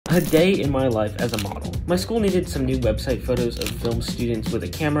A day in my life as a model. My school needed some new website photos of film students with a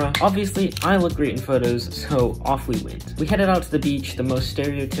camera. Obviously, I look great in photos, so off we went. We headed out to the beach, the most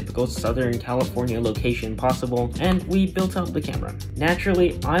stereotypical Southern California location possible, and we built out the camera.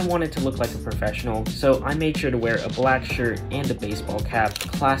 Naturally, I wanted to look like a professional, so I made sure to wear a black shirt and a baseball cap,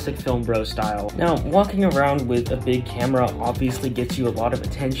 classic film bro style. Now, walking around with a big camera obviously gets you a lot of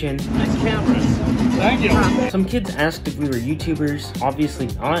attention. Nice cameras. Thank you. Some kids asked if we were YouTubers. Obviously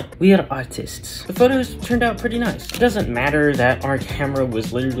not. We are artists. The photos turned out pretty nice. It doesn't matter that our camera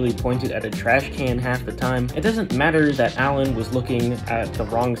was literally pointed at a trash can half the time. It doesn't matter that Alan was looking at the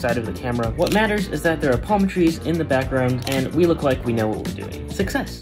wrong side of the camera. What matters is that there are palm trees in the background and we look like we know what we're doing. Success!